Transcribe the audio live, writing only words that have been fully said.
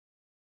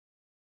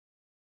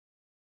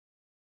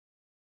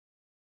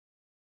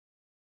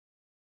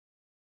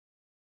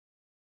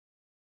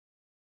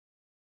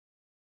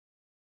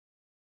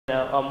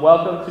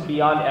Welcome to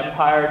Beyond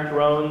Empire,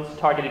 Drones,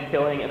 Targeted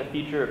Killing, and the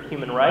Future of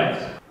Human Rights.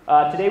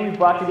 Today we've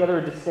brought together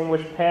a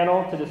distinguished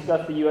panel to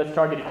discuss the U.S.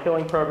 targeted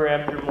killing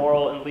program through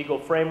moral and legal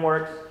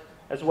frameworks,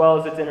 as well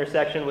as its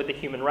intersection with the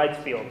human rights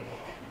field.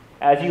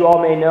 As you all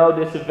may know,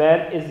 this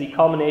event is the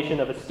culmination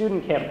of a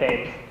student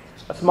campaign.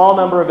 A small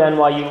number of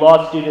NYU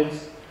law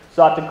students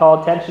sought to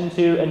call attention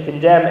to and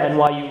condemn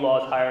NYU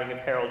Law's hiring of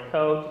Harold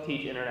Koh to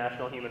teach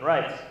international human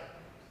rights.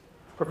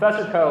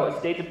 Professor Koh, a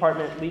State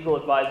Department legal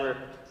advisor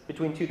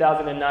between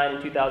 2009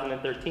 and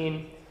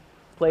 2013,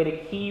 played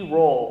a key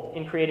role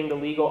in creating the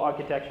legal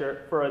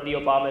architecture for the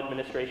Obama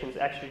administration's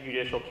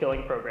extrajudicial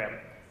killing program.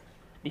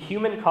 The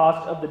human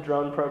cost of the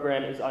drone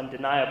program is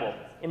undeniable.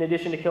 In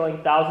addition to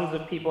killing thousands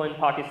of people in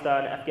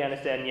Pakistan,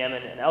 Afghanistan,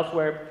 Yemen, and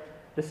elsewhere,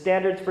 the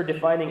standards for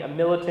defining a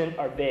militant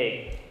are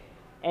vague.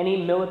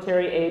 Any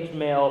military-aged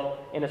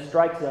male in a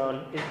strike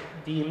zone is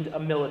deemed a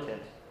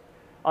militant.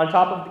 On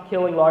top of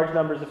killing large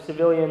numbers of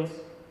civilians,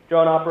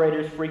 drone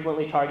operators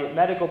frequently target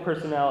medical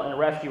personnel and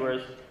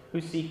rescuers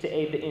who seek to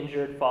aid the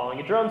injured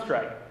following a drone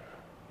strike.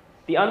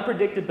 The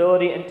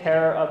unpredictability and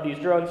terror of these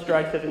drone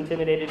strikes has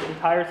intimidated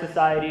entire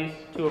societies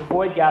to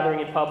avoid gathering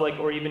in public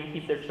or even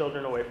keep their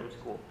children away from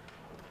school.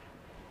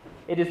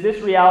 It is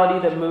this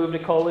reality that moved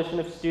a coalition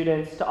of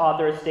students to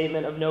author a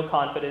statement of no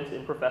confidence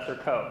in Professor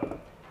Koh.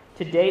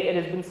 To date,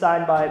 it has been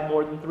signed by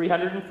more than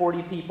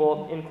 340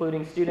 people,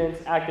 including students,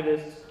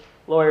 activists,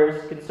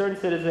 lawyers, concerned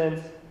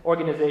citizens,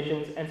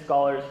 organizations, and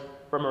scholars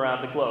from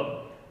around the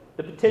globe.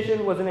 The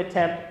petition was an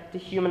attempt to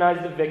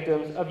humanize the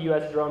victims of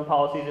U.S. drone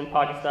policies in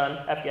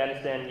Pakistan,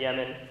 Afghanistan,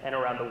 Yemen, and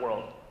around the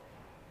world.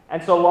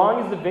 And so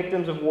long as the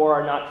victims of war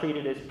are not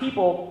treated as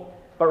people,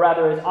 but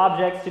rather as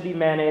objects to be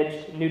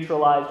managed,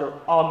 neutralized, or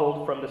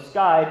ogled from the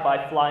sky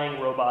by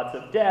flying robots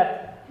of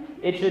death,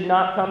 it should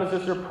not come as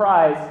a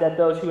surprise that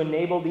those who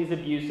enable these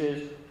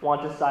abuses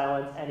want to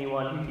silence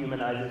anyone who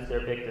humanizes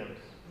their victims.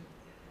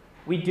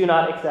 We do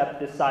not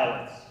accept this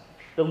silence.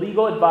 The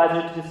legal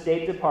advisor to the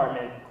State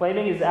Department,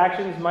 claiming his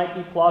actions might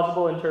be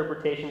plausible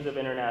interpretations of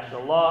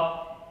international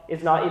law,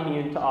 is not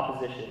immune to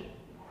opposition.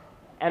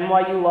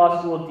 NYU Law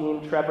School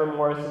Dean Trevor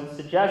Morrison's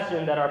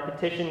suggestion that our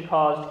petition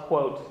caused,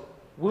 quote,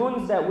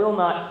 wounds that will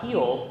not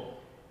heal,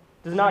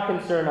 does not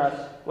concern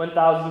us when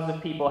thousands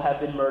of people have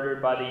been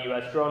murdered by the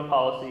U.S. drone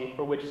policy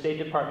for which State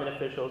Department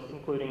officials,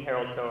 including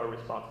Harold Koh, are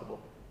responsible.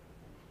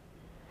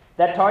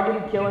 That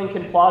targeted killing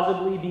can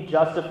plausibly be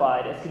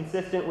justified as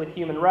consistent with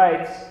human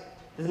rights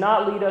does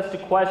not lead us to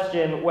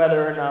question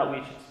whether or not we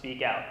should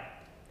speak out.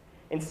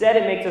 Instead,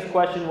 it makes us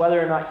question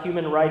whether or not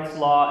human rights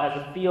law as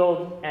a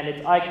field and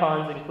its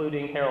icons,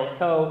 including Harold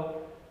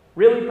Koh,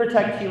 really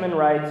protect human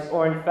rights,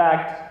 or in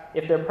fact,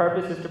 if their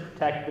purpose is to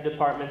protect the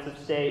departments of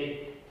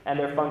state and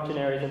their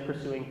functionaries in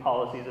pursuing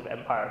policies of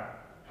empire.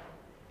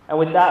 And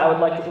with that, I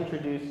would like to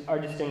introduce our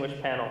distinguished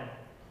panel.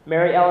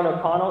 Mary Ellen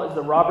O'Connell is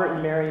the Robert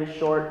and Marion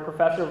Short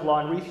Professor of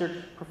Law and Research,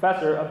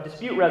 Professor of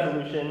Dispute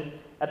Resolution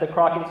at the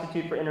Kroc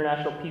Institute for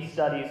International Peace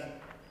Studies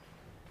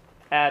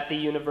at the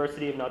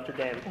University of Notre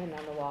Dame. And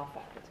on the law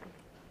faculty.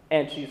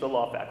 And she's a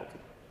law faculty.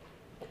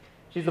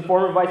 She's the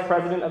former vice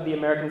president of the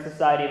American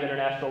Society of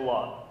International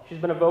Law. She's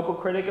been a vocal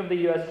critic of the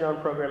U.S. drone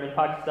program in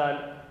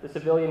Pakistan, the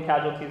civilian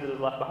casualties it has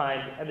left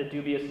behind, and the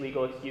dubious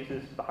legal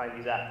excuses behind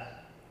these acts.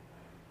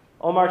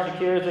 Omar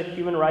Shakir is a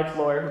human rights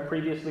lawyer who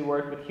previously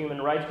worked with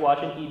Human Rights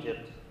Watch in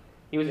Egypt.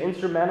 He was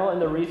instrumental in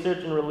the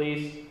research and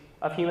release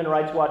of Human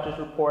Rights Watch's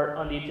report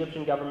on the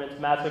Egyptian government's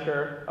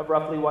massacre of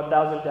roughly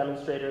 1,000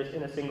 demonstrators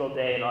in a single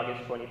day in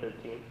August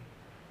 2013.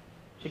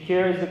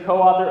 Shakir is the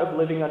co-author of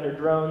Living Under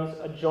Drones,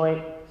 a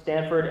joint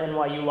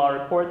Stanford-NYU law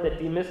report that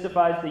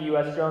demystifies the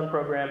U.S. drone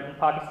program in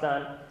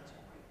Pakistan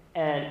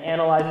and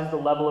analyzes the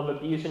level of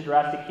abuse and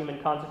drastic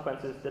human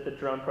consequences that the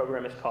drone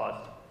program has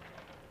caused.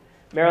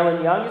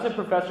 Marilyn Young is a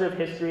professor of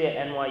history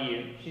at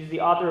NYU. She's the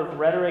author of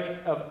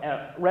Rhetoric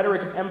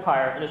of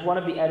Empire and is one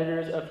of the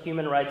editors of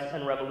Human Rights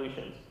and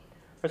Revolutions.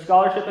 Her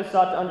scholarship has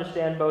sought to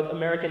understand both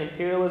American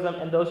imperialism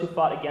and those who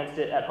fought against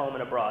it at home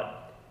and abroad.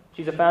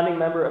 She's a founding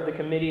member of the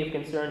Committee of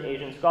Concerned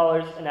Asian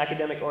Scholars, an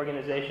academic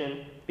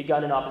organization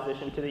begun in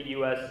opposition to the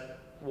U.S.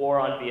 war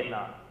on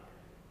Vietnam.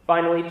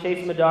 Finally,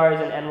 Chase Madar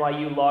is an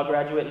NYU law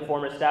graduate and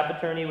former staff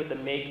attorney with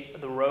Make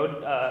the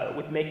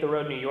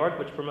Road New York,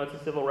 which promotes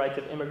the civil rights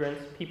of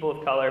immigrants, people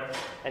of color,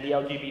 and the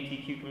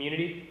LGBTQ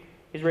community.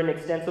 He's written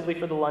extensively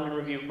for the London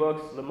Review of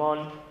Books, Le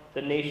Monde,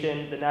 The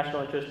Nation, The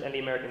National Interest, and The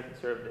American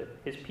Conservative.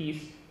 His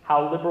piece,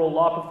 How Liberal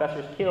Law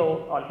Professors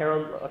Kill, on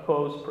Harold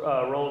Koh's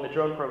role in the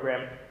drone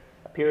program,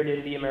 appeared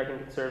in The American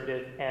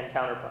Conservative and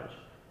Counterpunch.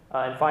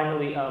 And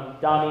finally,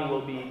 Dami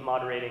will be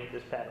moderating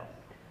this panel.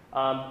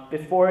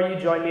 Before you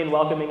join me in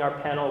welcoming our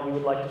panel, we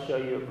would like to show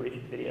you a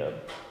brief video.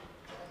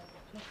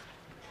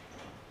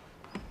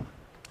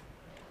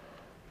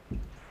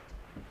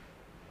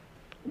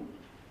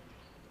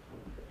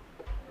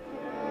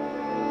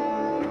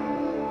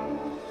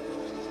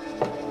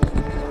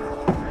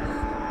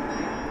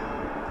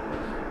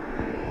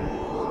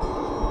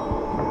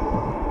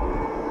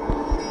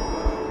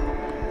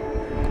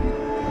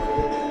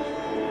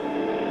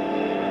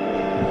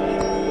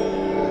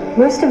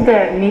 Most of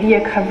the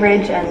media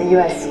coverage and the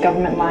U.S.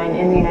 government line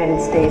in the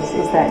United States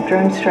is that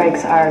drone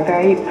strikes are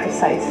very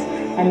precise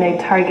and they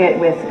target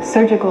with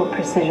surgical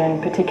precision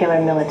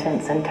particular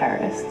militants and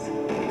terrorists.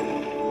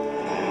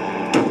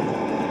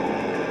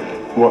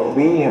 What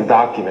we have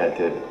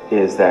documented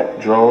is that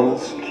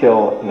drones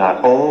kill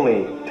not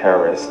only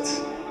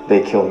terrorists,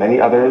 they kill many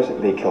others,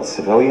 they kill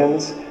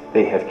civilians,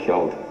 they have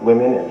killed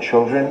women and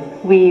children.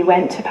 We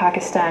went to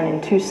Pakistan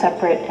in 2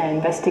 separate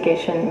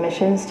investigation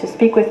missions to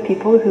speak with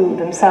people who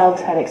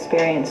themselves had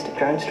experienced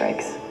drone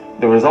strikes.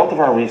 The result of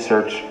our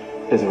research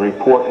is a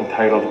report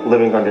entitled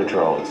Living Under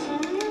Drones.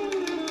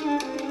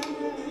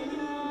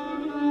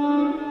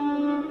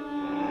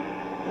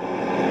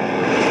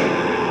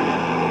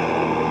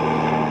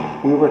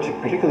 We were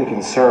particularly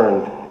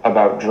concerned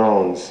about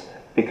drones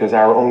because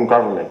our own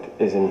government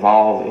is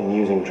involved in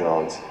using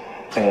drones,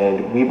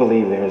 and we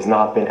believe there has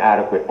not been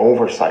adequate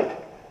oversight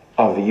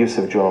of the use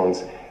of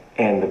drones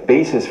and the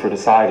basis for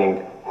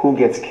deciding who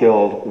gets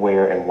killed,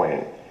 where, and when.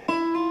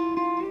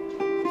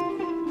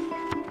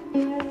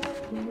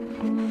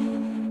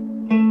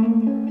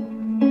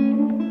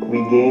 We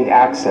gained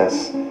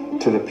access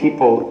to the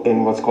people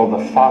in what's called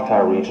the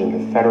FATA region,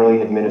 the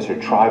federally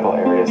administered tribal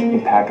areas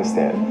in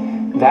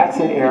Pakistan. That's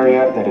an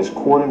area that is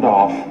cordoned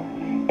off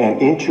and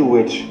into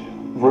which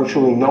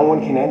virtually no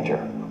one can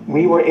enter.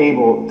 We were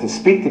able to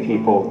speak to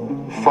people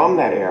from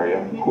that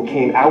area who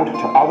came out to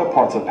other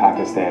parts of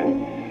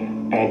Pakistan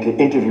and to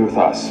interview with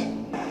us.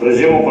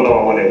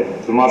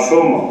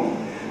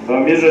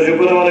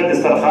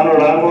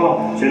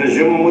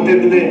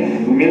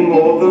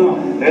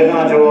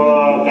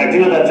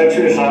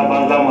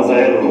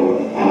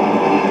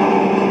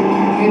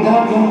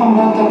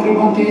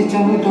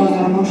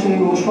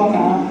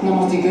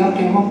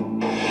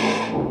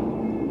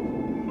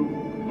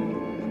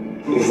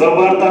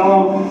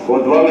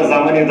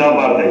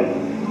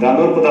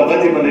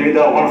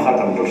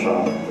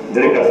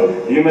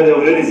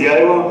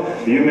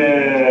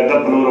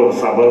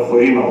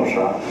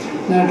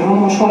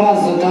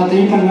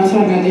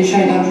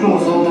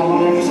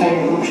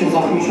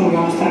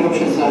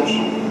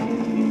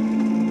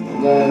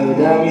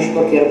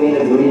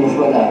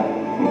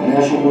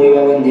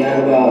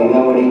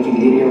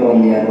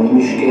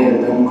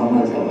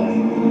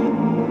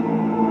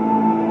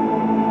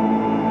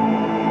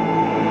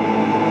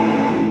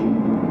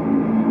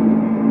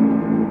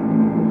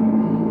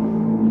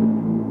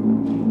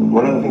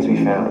 One of the things we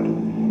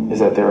found is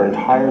that there are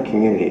entire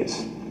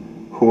communities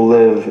who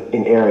live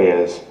in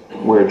areas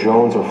where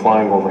drones are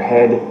flying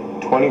overhead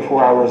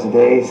 24 hours a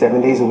day,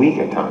 7 days a week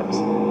at times.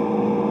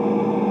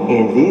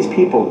 And these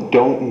people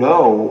don't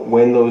know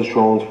when those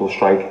drones will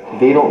strike.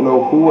 They don't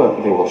know who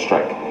they will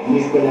strike.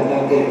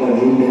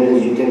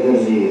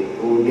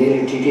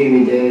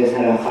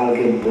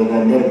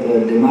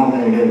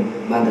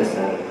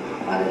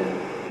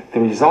 The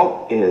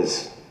result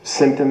is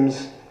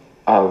symptoms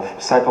of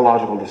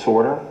psychological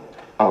disorder,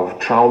 of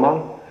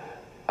trauma,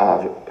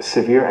 of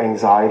severe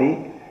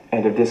anxiety,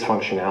 and of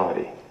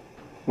dysfunctionality.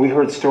 We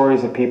heard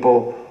stories of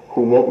people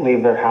who won't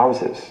leave their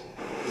houses.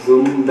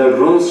 The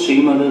drones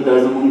stream the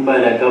moon by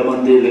like a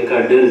bandi like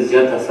a deer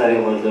zeta sari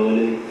was the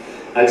way.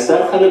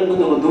 Aksar Khalid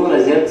would do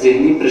a zet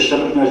zini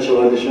pressure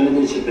natural addition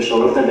to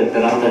Peshawata de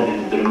Peranta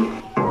in Drum.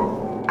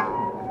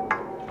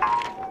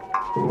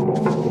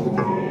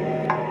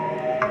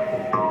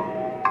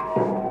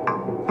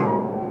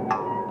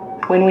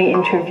 When we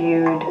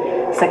interviewed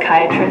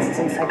psychiatrists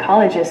and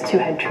psychologists who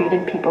had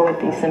treated people with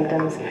these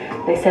symptoms,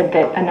 they said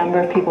that a number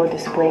of people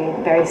displayed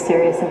very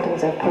serious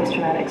symptoms of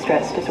post-traumatic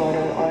stress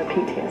disorder or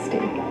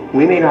PTSD.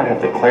 We may not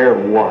have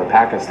declared war on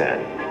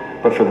Pakistan,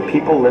 but for the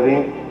people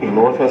living in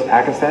northwest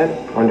Pakistan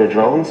under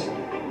drones,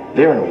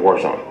 they're in a war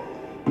zone.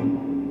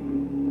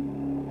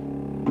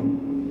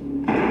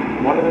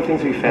 One of the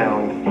things we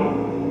found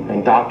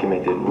and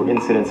documented were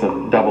incidents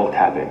of double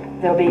tapping.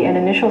 There'll be an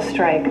initial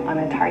strike on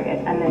a target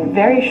and then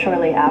very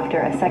shortly after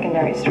a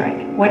secondary strike.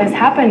 What has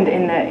happened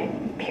in the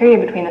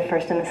period between the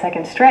first and the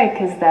second strike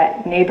is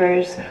that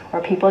neighbors or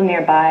people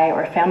nearby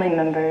or family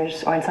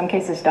members or in some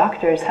cases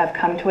doctors have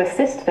come to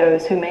assist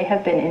those who may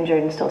have been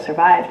injured and still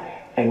survived.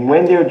 And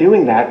when they're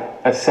doing that,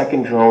 a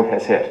second drone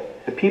has hit.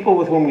 The people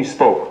with whom we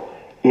spoke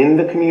in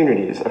the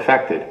communities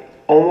affected,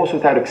 almost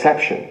without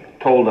exception,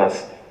 told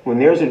us when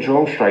there's a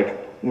drone strike,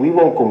 we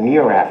won't go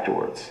near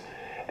afterwards.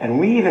 And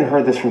we even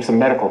heard this from some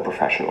medical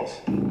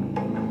professionals.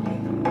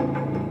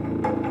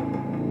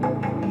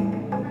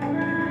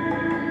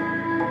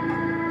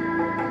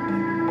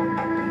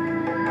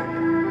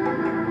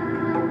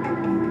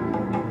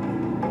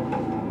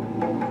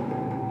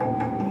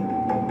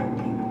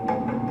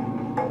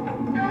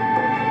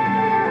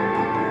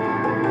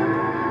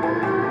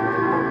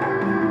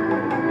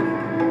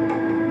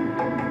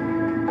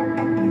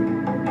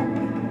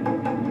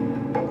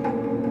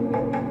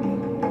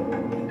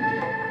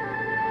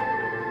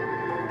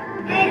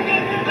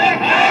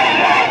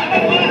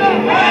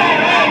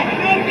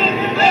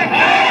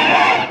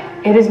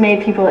 It has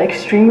made people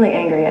extremely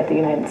angry at the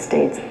United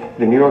States.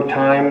 The New York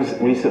Times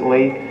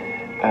recently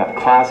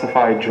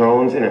classified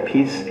drones in a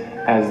piece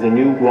as the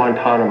new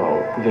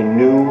Guantanamo, the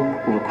new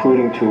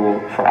recruiting tool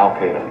for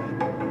Al-Qaeda.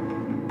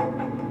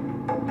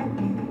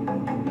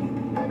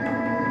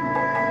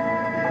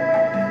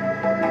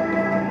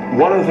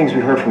 One of the things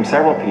we heard from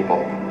several people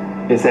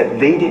is that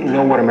they didn't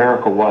know what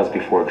America was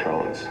before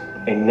drones.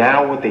 And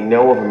now what they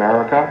know of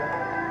America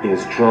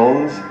is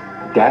drones,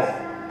 death,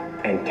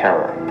 and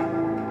terror.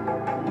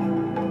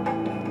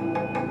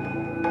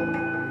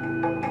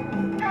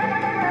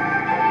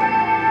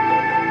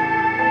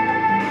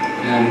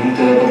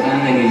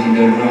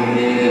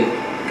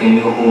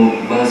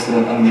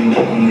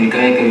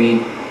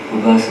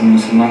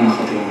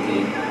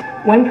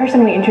 One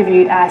person we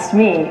interviewed asked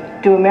me,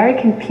 do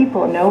American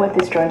people know what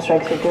these drone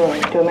strikes are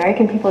doing? Do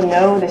American people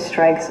know the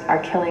strikes are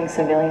killing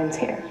civilians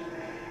here?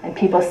 And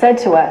people said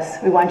to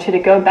us, we want you to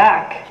go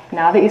back,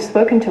 now that you've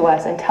spoken to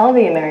us, and tell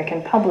the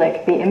American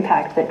public the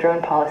impact that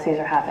drone policies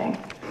are having.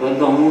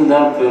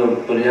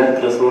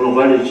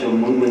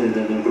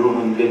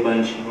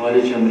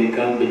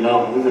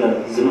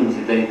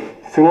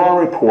 Through our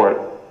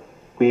report,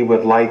 we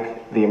would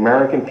like the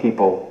American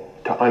people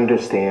to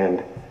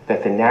understand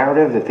that the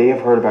narrative that they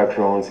have heard about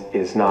drones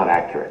is not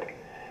accurate.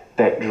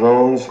 That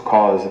drones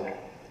cause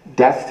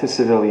death to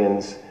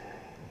civilians,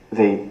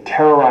 they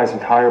terrorize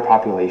entire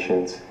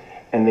populations,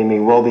 and they may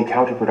well be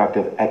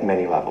counterproductive at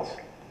many levels.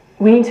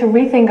 We need to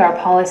rethink our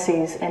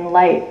policies in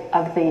light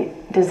of the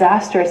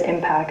disastrous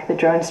impact the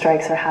drone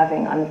strikes are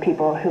having on the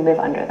people who live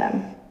under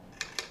them.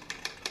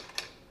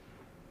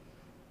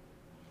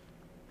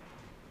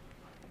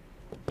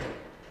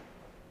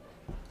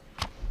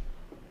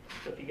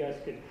 So if you guys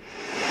could.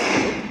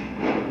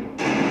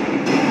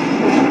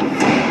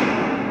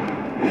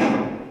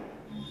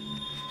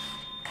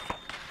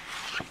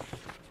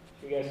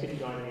 You guys could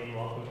join me in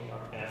welcoming our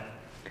panel.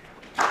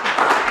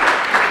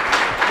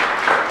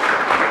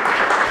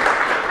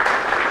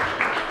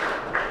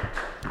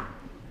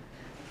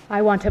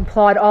 I want to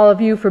applaud all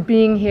of you for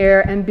being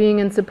here and being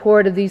in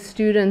support of these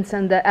students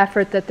and the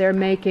effort that they're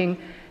making.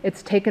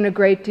 It's taken a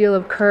great deal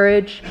of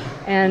courage,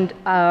 and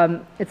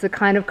it's the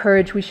kind of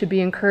courage we should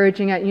be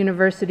encouraging at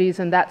universities,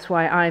 and that's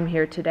why I'm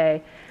here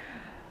today.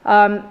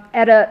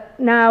 At a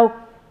now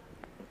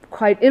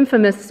quite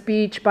infamous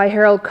speech by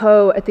Harold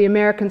Coe at the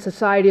American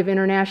Society of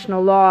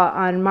International Law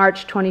on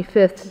March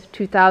 25th,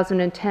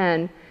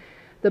 2010,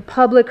 the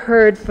public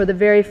heard for the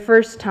very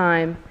first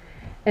time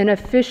an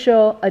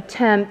official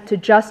attempt to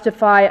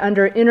justify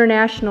under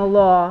international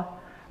law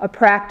a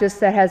practice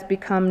that has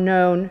become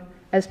known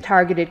as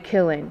targeted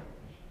killing.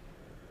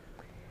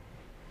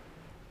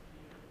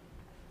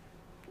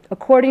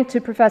 According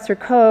to Professor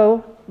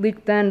Coe,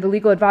 then the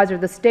legal advisor of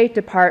the State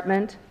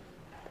Department,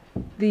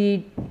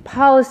 the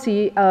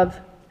policy of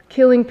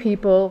killing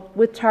people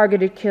with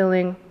targeted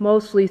killing,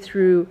 mostly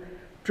through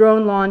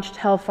drone-launched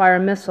Hellfire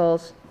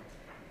missiles,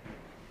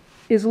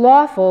 is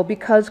lawful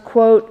because,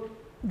 quote,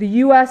 the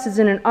U.S. is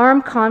in an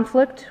armed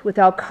conflict with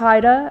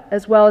Al-Qaeda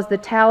as well as the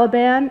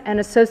Taliban and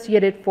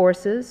associated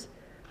forces,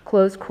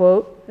 close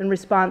quote, in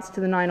response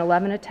to the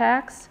 9/11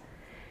 attacks.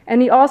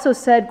 And he also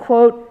said,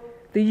 quote,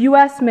 the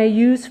U.S. may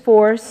use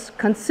force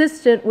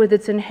consistent with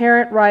its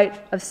inherent right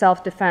of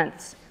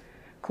self-defense,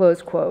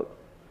 close quote.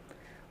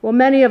 Well,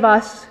 many of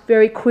us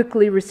very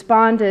quickly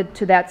responded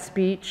to that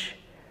speech.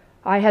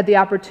 I had the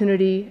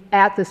opportunity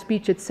at the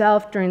speech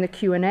itself during the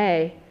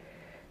Q&A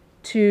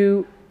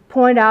to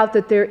point out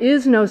that there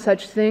is no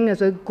such thing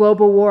as a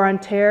global war on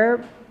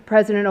terror.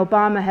 President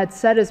Obama had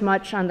said as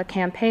much on the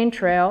campaign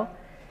trail,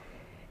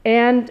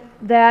 and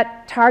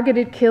that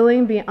targeted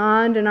killing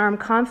beyond an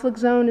armed conflict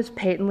zone is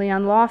patently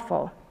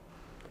unlawful.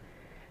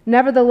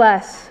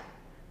 Nevertheless,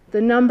 the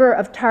number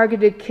of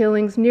targeted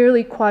killings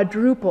nearly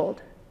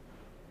quadrupled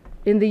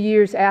in the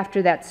years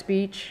after that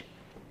speech,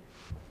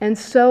 and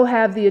so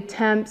have the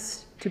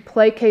attempts to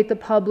placate the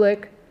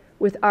public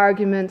with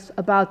arguments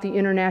about the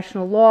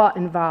international law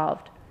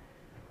involved.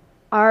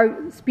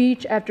 Our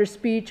speech after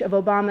speech of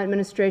Obama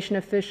administration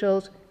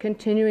officials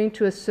continuing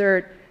to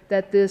assert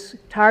that this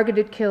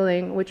targeted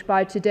killing, which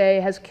by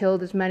today has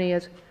killed as many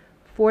as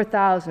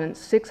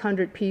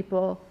 4,600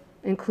 people,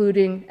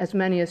 including as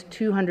many as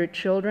 200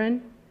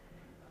 children,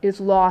 is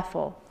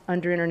lawful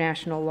under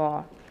international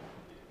law.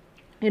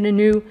 In a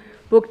new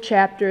book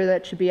chapter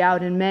that should be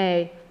out in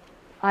May,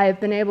 I have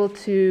been able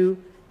to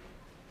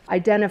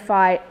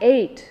identify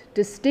 8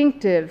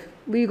 distinctive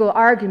legal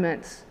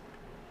arguments,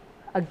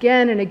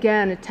 again and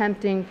again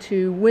attempting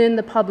to win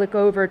the public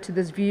over to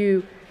this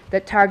view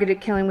that targeted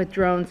killing with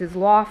drones is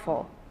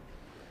lawful.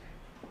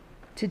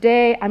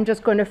 Today, I'm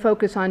just going to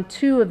focus on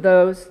 2 of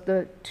those,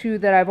 the 2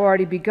 that I've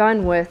already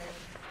begun with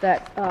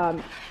that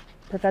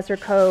Professor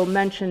Coe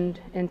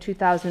mentioned in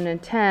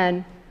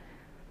 2010,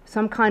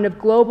 some kind of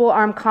global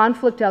armed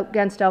conflict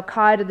against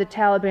Al-Qaeda, the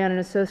Taliban, and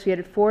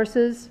associated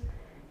forces,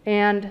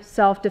 and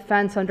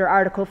self-defense under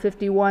Article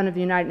 51 of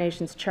the United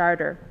Nations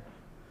Charter.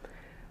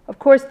 Of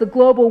course, the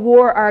global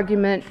war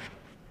argument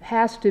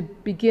has to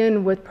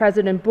begin with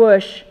President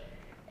Bush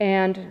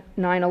and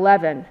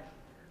 9/11.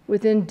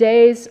 Within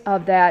days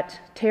of that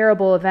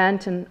terrible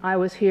event, and I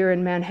was here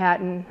in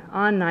Manhattan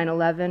on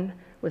 9/11,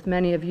 with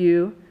many of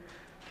you.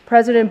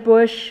 President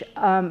Bush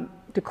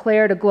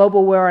declared a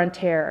global war on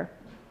terror.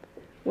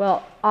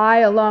 Well, I,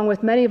 along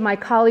with many of my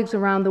colleagues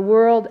around the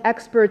world,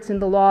 experts in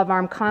the law of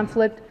armed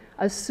conflict,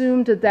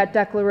 assumed that that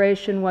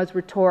declaration was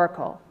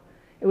rhetorical.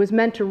 It was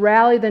meant to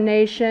rally the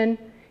nation.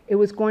 It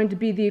was going to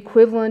be the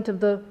equivalent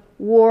of the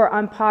war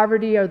on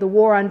poverty or the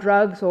war on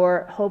drugs,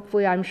 or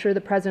hopefully, I'm sure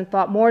the President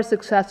thought, more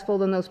successful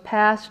than those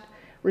past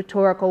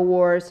rhetorical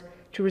wars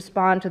to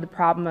respond to the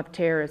problem of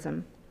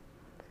terrorism.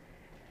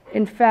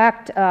 In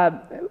fact,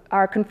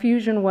 our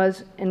confusion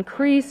was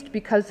increased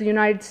because the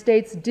United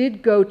States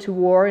did go to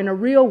war, in a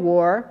real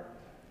war,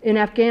 in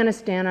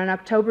Afghanistan on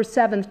October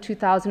 7th,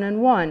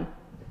 2001.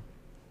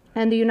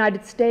 And the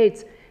United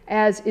States,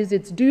 as is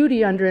its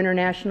duty under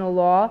international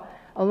law,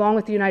 along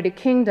with the United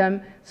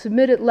Kingdom,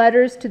 submitted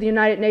letters to the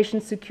United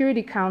Nations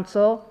Security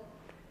Council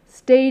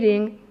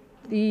stating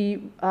the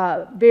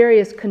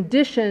various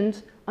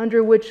conditions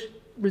under which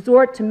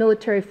resort to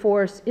military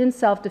force in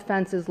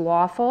self-defense is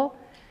lawful,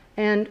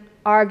 and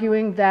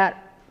arguing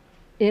that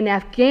in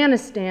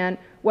Afghanistan,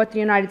 what the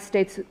United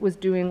States was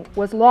doing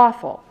was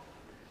lawful.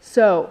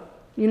 So,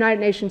 United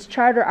Nations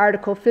Charter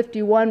Article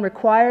 51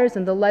 requires,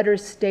 and the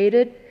letters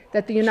stated,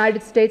 that the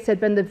United States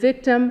had been the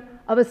victim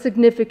of a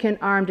significant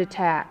armed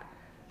attack.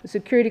 The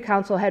Security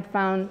Council had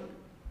found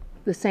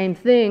the same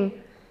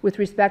thing with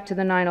respect to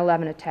the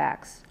 9/11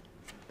 attacks.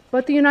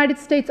 But the United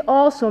States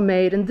also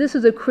made, and this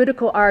is a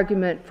critical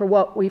argument for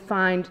what we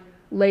find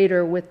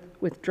later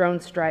with drone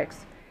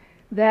strikes,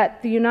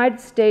 that the United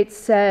States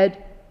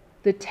said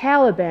the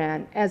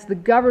Taliban, as the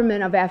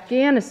government of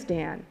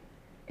Afghanistan,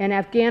 and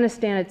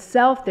Afghanistan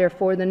itself,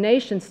 therefore, the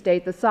nation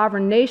state, the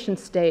sovereign nation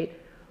state,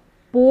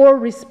 bore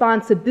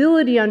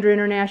responsibility under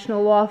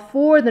international law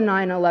for the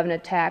 9/11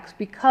 attacks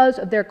because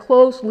of their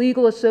close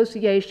legal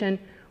association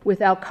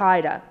with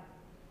al-Qaeda.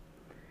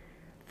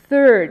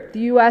 Third,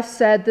 the U.S.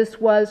 said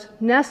this was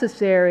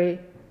necessary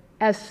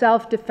as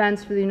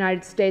self-defense for the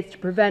United States to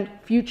prevent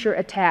future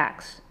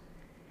attacks.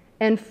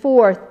 And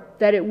fourth,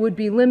 that it would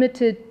be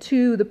limited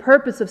to the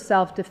purpose of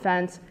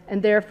self-defense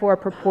and therefore a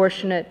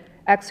proportionate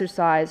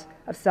exercise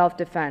of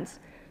self-defense.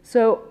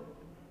 So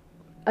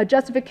a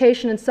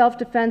justification in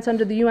self-defense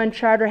under the UN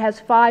Charter has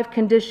 5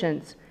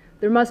 conditions.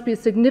 There must be a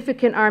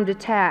significant armed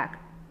attack.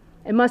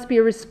 It must be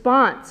a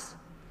response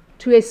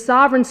to a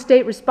sovereign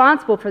state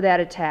responsible for that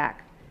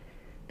attack.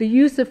 The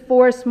use of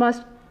force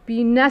must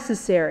be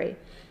necessary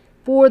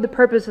for the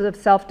purposes of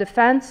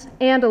self-defense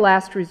and a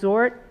last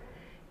resort,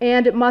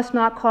 and it must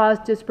not cause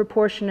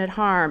disproportionate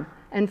harm.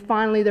 And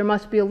finally, there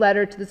must be a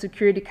letter to the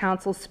Security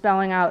Council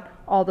spelling out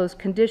all those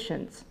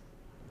conditions.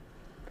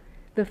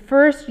 The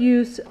first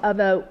use of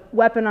a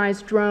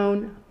weaponized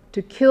drone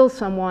to kill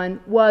someone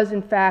was,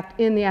 in fact,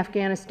 in the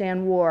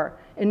Afghanistan war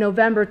in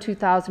November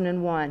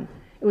 2001.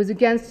 It was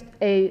against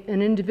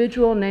an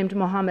individual named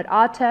Mohammed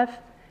Atef,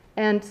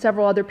 and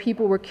several other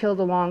people were killed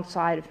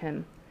alongside of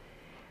him.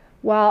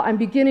 While I'm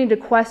beginning to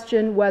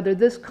question whether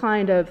this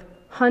kind of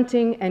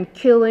hunting and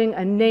killing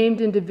a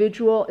named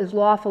individual is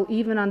lawful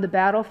even on the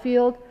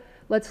battlefield,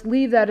 let's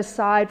leave that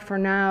aside for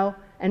now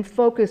and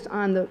focus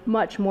on the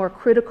much more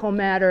critical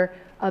matter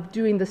of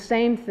doing the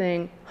same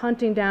thing,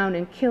 hunting down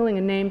and killing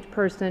a named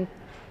person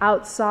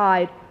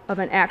outside of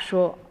an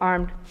actual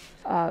armed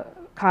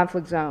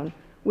conflict zone.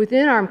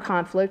 Within armed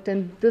conflict,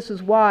 and this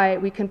is why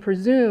we can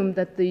presume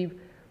that the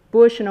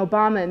Bush and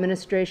Obama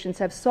administrations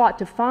have sought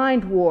to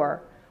find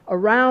war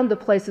around the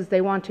places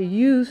they want to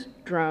use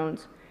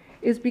drones,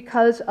 is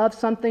because of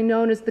something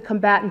known as the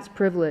combatant's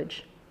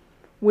privilege.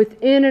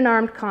 Within an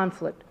armed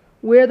conflict,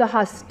 where the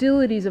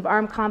hostilities of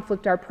armed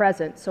conflict are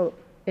present, so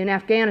in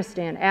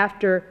Afghanistan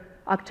after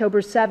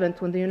October 7th,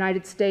 when the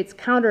United States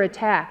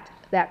counterattacked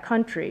that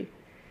country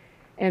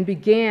and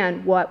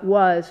began what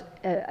was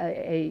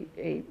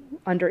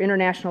under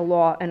international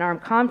law an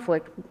armed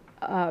conflict,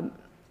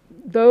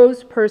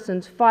 those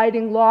persons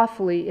fighting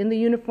lawfully in the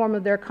uniform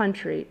of their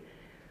country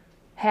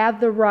have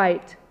the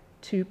right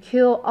to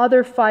kill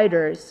other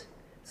fighters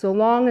so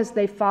long as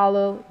they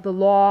follow the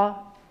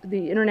law,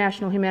 the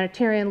international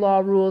humanitarian law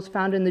rules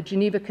found in the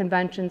Geneva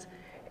Conventions,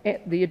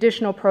 the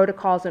additional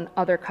protocols, and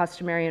other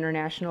customary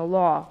international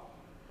law.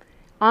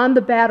 On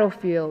the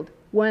battlefield,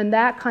 when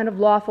that kind of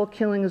lawful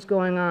killing is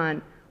going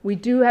on, we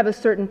do have a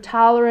certain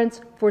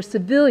tolerance for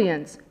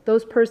civilians,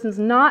 those persons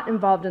not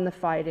involved in the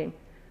fighting,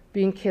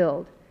 being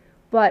killed.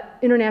 But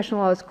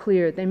international law is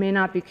clear. They may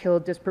not be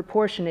killed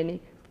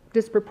disproportionately.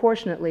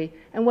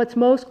 And what's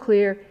most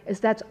clear is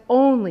that's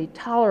only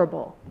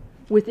tolerable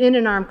within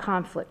an armed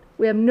conflict.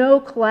 We have no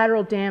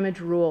collateral damage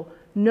rule,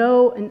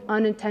 no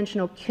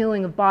unintentional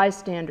killing of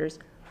bystanders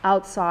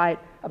outside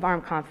of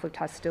armed conflict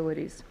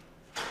hostilities.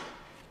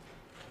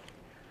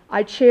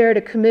 I chaired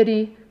a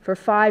committee for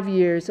 5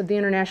 years of the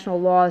International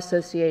Law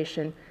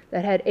Association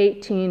that had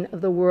 18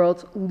 of the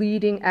world's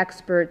leading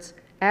experts,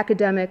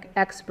 academic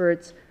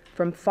experts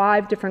from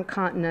 5 different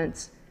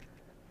continents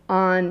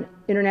on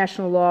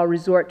international law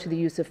resort to the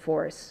use of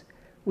force.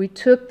 We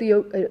took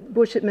the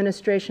Bush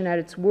administration at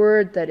its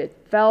word that it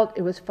felt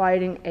it was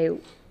fighting a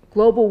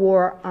global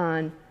war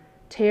on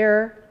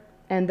terror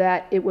and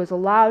that it was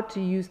allowed to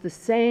use the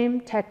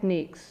same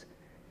techniques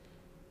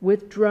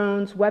with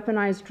drones,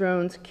 weaponized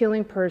drones,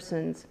 killing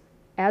persons,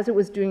 as it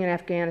was doing in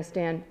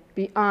Afghanistan,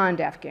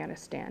 beyond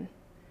Afghanistan.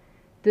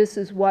 This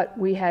is what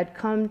we had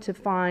come to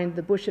find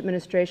the Bush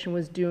administration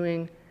was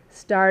doing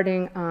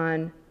starting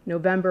on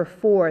November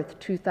 4th,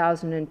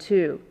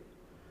 2002.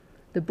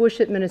 The Bush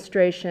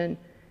administration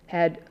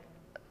had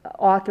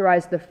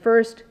authorized the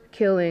first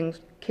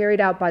killings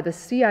carried out by the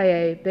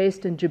CIA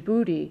based in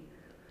Djibouti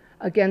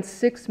against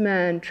 6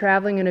 men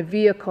traveling in a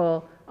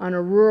vehicle on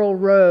a rural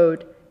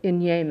road in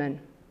Yemen.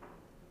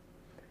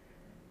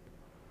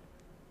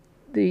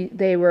 The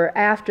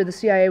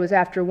CIA was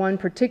after one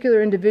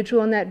particular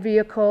individual in that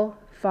vehicle.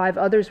 5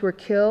 others were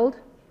killed,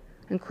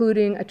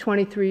 including a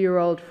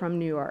 23-year-old from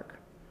New York.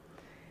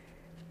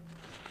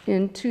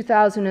 In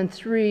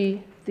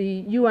 2003,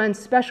 the UN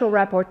Special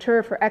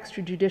Rapporteur for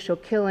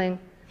Extrajudicial Killing,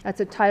 that's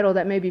a title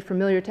that may be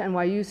familiar to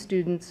NYU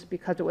students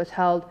because it was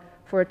held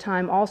for a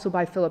time also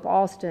by Philip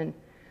Alston,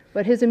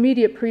 but his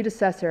immediate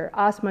predecessor,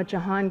 Asma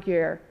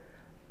Jahangir,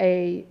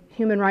 a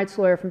human rights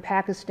lawyer from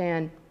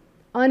Pakistan,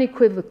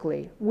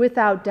 unequivocally,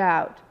 without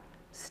doubt,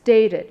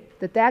 stated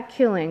that that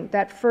killing,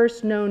 that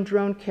first known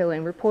drone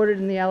killing reported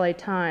in the LA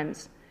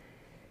Times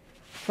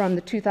from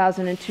the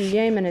 2002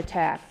 Yemen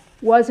attack,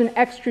 was an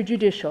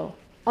extrajudicial,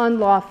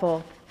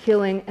 unlawful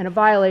killing and a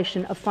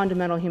violation of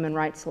fundamental human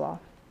rights law.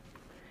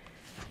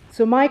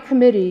 So my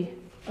committee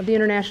of the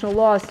International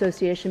Law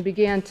Association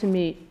began to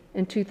meet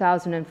in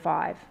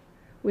 2005.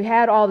 We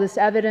had all this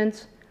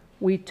evidence.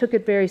 We took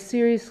it very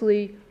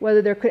seriously,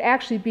 whether there could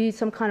actually be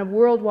some kind of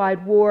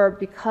worldwide war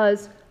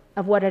because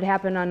of what had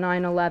happened on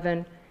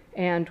 9/11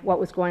 and what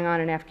was going on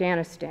in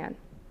Afghanistan.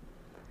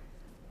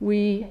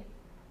 We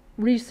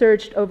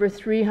researched over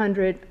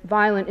 300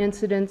 violent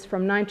incidents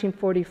from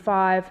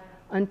 1945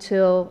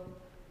 until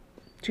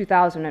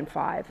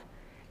 2005.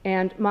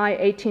 And my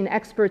 18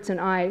 experts and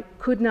I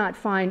could not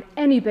find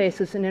any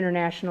basis in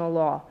international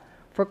law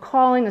for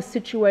calling a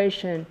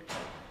situation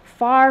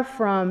far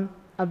from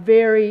a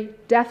very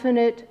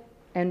definite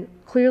and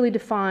clearly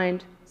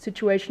defined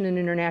situation in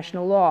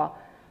international law,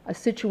 a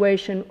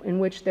situation in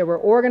which there were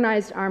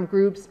organized armed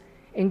groups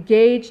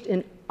engaged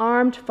in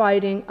armed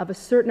fighting of a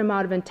certain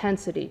amount of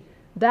intensity.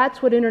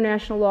 That's what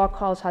international law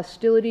calls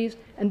hostilities,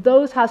 and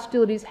those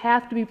hostilities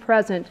have to be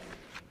present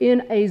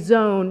in a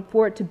zone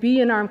for it to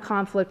be an armed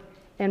conflict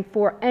and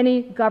for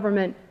any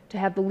government to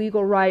have the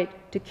legal right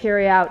to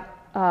carry out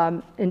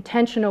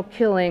intentional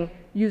killing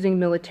using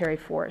military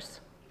force.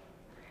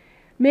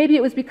 Maybe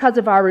it was because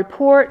of our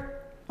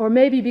report, or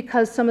maybe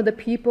because some of the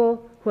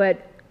people who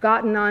had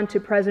gotten onto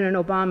President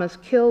Obama's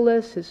kill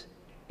list, his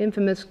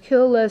infamous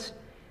kill list,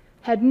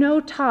 had no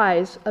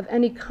ties of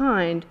any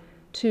kind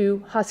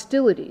to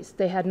hostilities.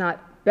 They had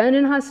not been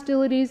in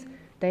hostilities.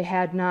 They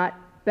had not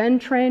been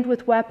trained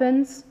with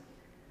weapons.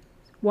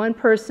 One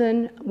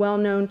person, well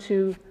known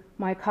to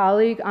my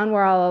colleague,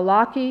 Anwar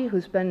al-Awlaki,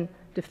 who's been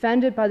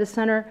defended by the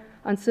Center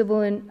on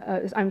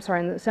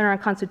the Center on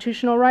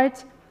Constitutional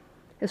Rights.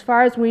 As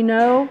far as we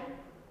know,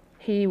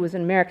 he was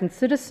an American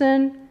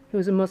citizen, he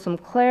was a Muslim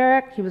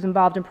cleric, he was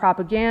involved in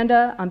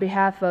propaganda on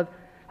behalf of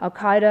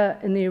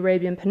al-Qaeda in the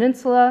Arabian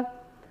Peninsula.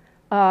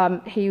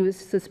 He was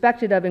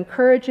suspected of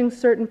encouraging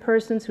certain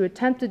persons who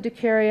attempted to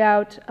carry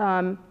out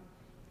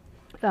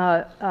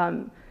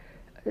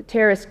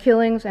terrorist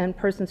killings and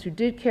persons who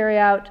did carry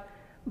out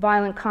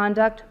violent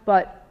conduct,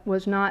 but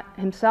was not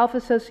himself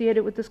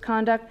associated with this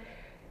conduct.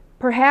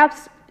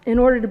 Perhaps in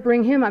order to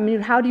bring him, I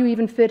mean, how do you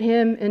even fit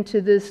him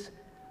into this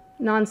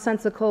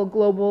nonsensical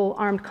global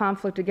armed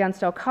conflict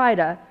against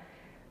al-Qaeda?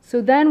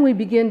 So then we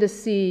begin to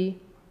see,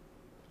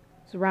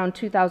 it's around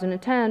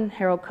 2010,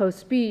 Harold Koh's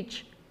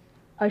speech,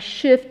 a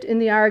shift in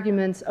the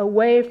arguments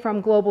away from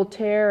global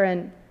terror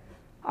and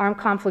armed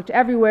conflict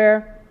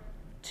everywhere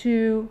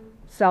to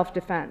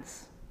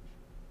self-defense.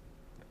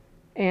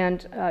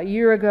 And a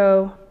year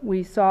ago,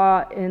 we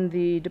saw in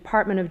the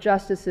Department of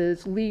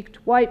Justice's leaked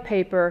white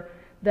paper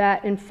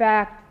that, in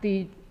fact,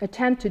 the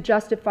attempt to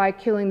justify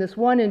killing this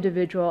one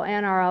individual,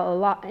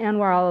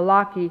 Anwar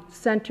al-Awlaki,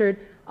 centered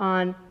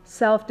on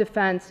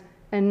self-defense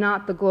and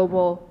not the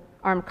global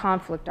armed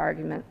conflict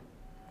argument.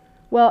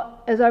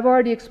 Well, as I've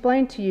already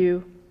explained to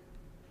you,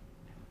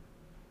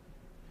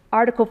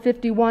 Article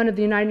 51 of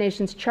the United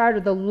Nations Charter,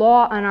 the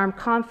law on armed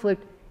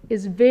conflict,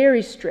 is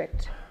very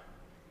strict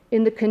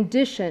in the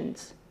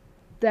conditions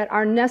that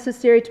are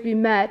necessary to be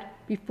met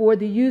before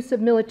the use of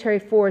military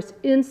force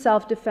in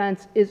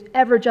self-defense is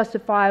ever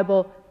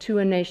justifiable to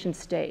a nation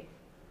state.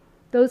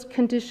 Those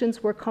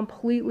conditions were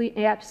completely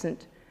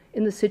absent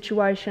in the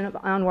situation of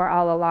Anwar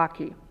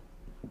al-Awlaki.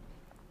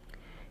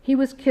 He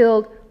was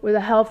killed with a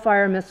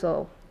Hellfire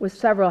missile, with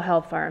several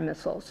Hellfire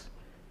missiles.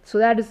 So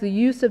that is the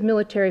use of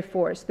military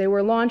force. They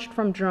were launched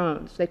from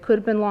drones. They could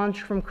have been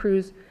launched from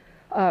cruise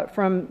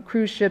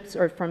ships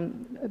or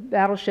from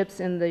battleships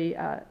in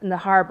the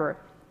harbor.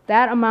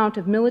 That amount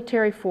of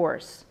military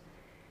force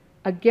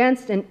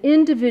against an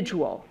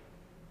individual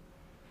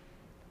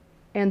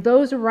and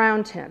those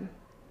around him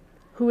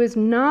who is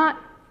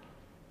not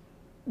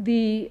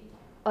the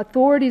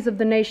authorities of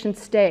the nation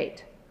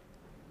state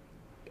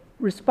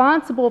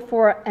responsible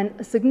for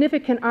a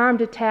significant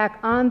armed attack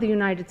on the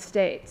United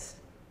States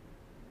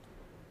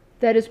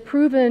that is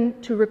proven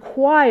to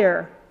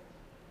require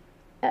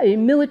a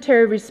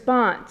military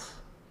response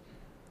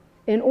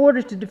in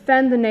order to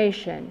defend the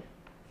nation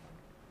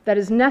that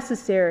is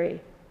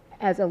necessary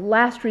as a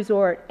last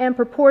resort and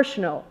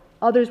proportional.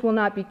 Others will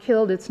not be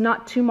killed. It's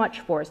not too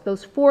much force.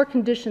 Those 4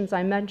 conditions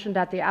I mentioned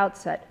at the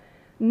outset,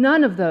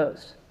 none of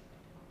those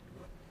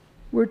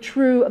were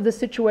true of the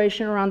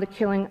situation around the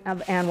killing of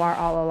Anwar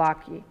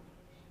al-Awlaki.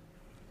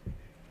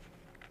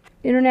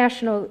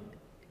 The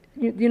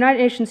United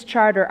Nations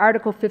Charter,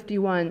 Article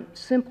 51,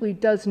 simply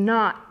does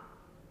not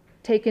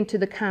take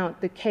into account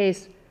the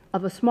case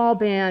of a small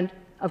band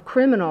of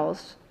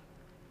criminals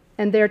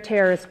and their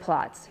terrorist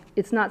plots.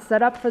 It's not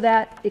set up for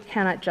that. It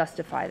cannot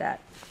justify that.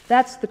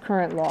 That's the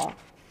current law.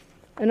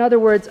 In other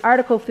words,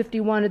 Article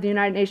 51 of the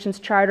United Nations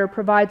Charter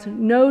provides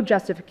no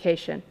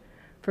justification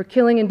for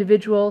killing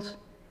individuals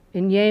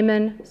in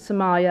Yemen,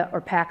 Somalia,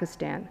 or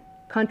Pakistan,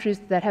 countries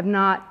that have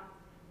not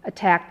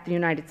attacked the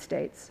United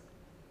States.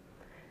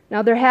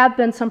 Now, there have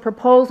been some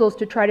proposals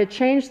to try to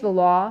change the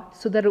law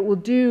so that it will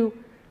do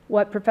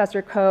what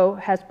Professor Kroc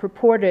has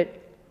purported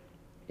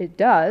it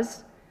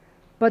does,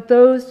 but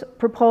those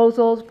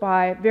proposals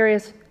by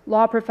various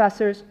law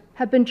professors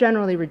have been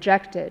generally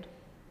rejected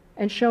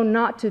and shown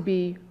not to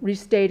be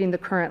restating the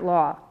current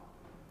law.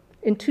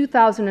 In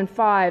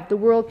 2005, the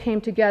world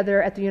came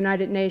together at the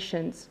United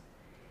Nations,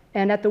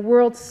 and at the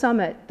World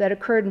Summit that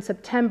occurred in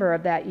September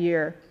of that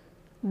year,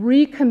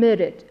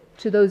 recommitted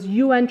to those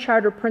UN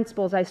Charter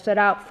principles I set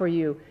out for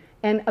you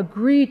and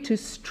agreed to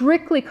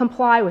strictly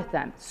comply with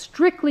them,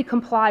 strictly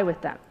comply with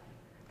them.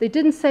 They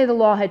didn't say the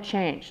law had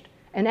changed,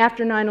 and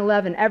after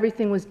 9/11,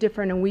 everything was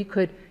different and we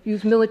could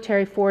use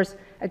military force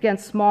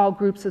against small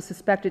groups of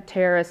suspected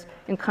terrorists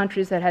in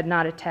countries that had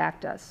not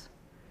attacked us.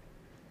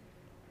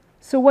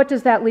 So what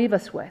does that leave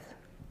us with?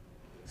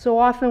 So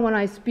often when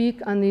I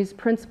speak on these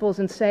principles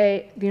and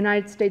say the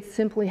United States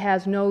simply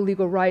has no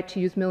legal right to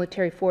use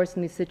military force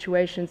in these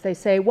situations, they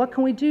say, what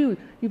can we do?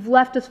 You've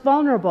left us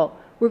vulnerable.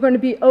 We're going to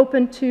be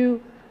open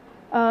to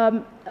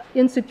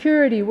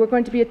insecurity. We're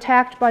going to be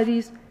attacked by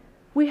these.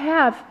 We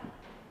have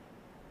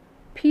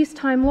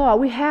peacetime law.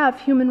 We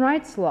have human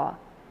rights law.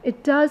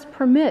 It does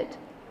permit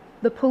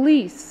the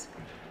police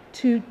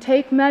to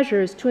take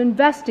measures to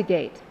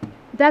investigate.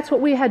 That's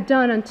what we had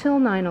done until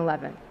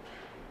 9/11.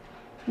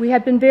 We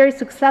had been very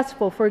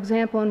successful, for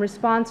example, in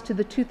response to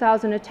the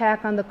 2000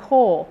 attack on the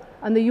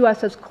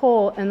USS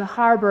Cole in the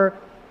harbor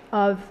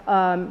of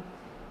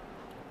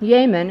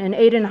Yemen, in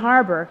Aden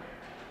Harbor,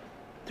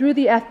 through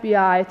the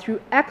FBI,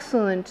 through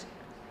excellent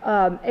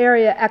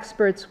area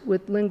experts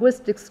with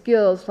linguistic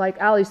skills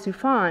like Ali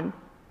Soufan.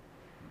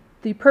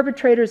 The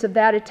perpetrators of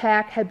that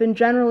attack had been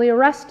generally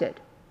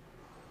arrested.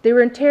 They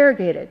were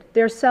interrogated.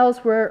 Their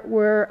cells were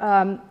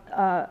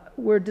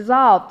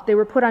dissolved. They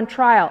were put on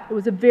trial. It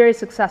was a very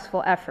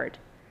successful effort.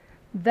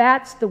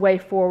 That's the way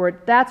forward.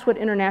 That's what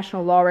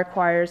international law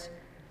requires.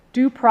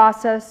 Due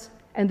process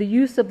and the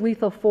use of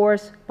lethal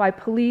force by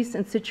police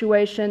in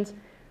situations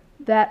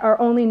that are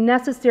only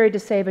necessary to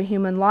save a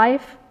human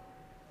life.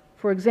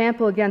 For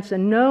example, against a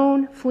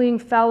known fleeing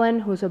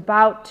felon who's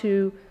about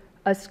to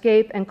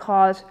escape and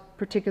cause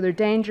particular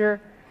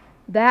danger.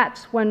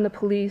 That's when the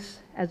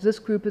police, as this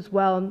group is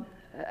well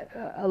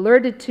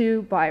alerted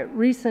to by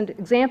recent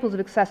examples of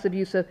excessive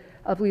use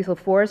of lethal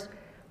force,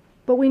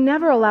 but we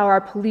never allow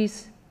our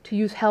police to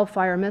use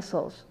Hellfire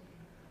missiles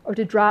or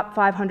to drop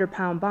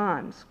 500-pound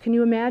bombs. Can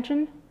you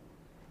imagine?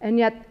 And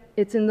yet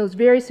it's in those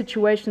very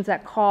situations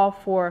that call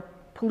for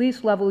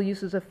police-level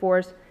uses of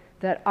force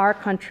that our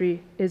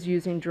country is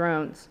using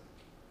drones.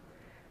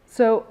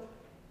 So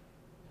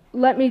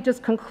let me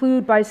just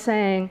conclude by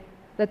saying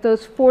that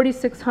those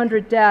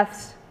 4,600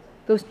 deaths,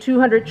 those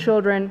 200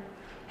 children,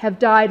 have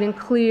died in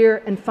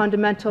clear and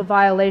fundamental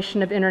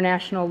violation of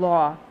international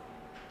law.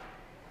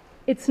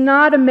 It's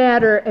not a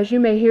matter, as you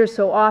may hear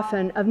so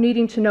often, of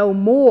needing to know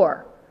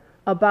more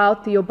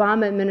about the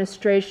Obama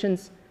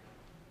administration's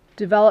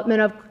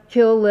development of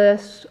kill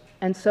lists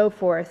and so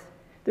forth.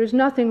 There's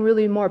nothing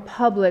really more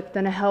public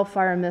than a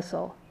Hellfire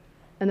missile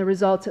and the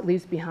results it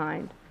leaves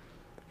behind.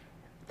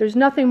 There's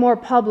nothing more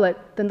public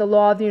than the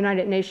law of the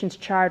United Nations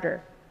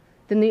Charter,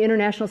 than the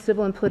International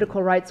Civil and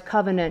Political Rights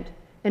Covenant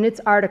and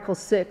its Article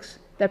 6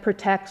 that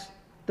protects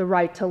the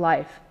right to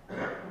life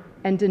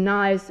and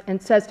denies and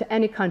says to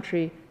any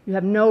country, you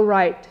have no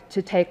right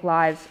to take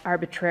lives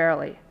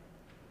arbitrarily.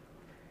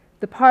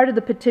 The part of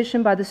the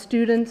petition by the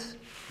students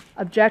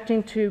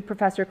objecting to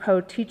Professor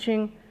Kroc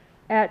teaching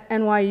at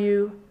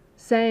NYU,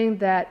 saying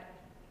that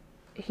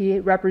he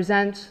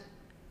represents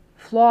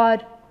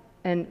flawed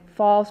and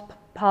false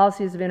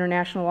policies of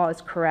international law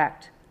is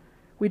correct.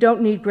 We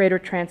don't need greater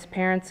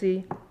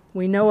transparency.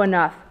 We know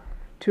enough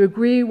to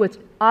agree with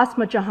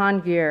Asma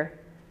Jahangir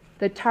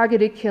that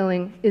targeted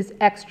killing is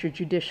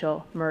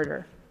extrajudicial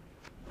murder.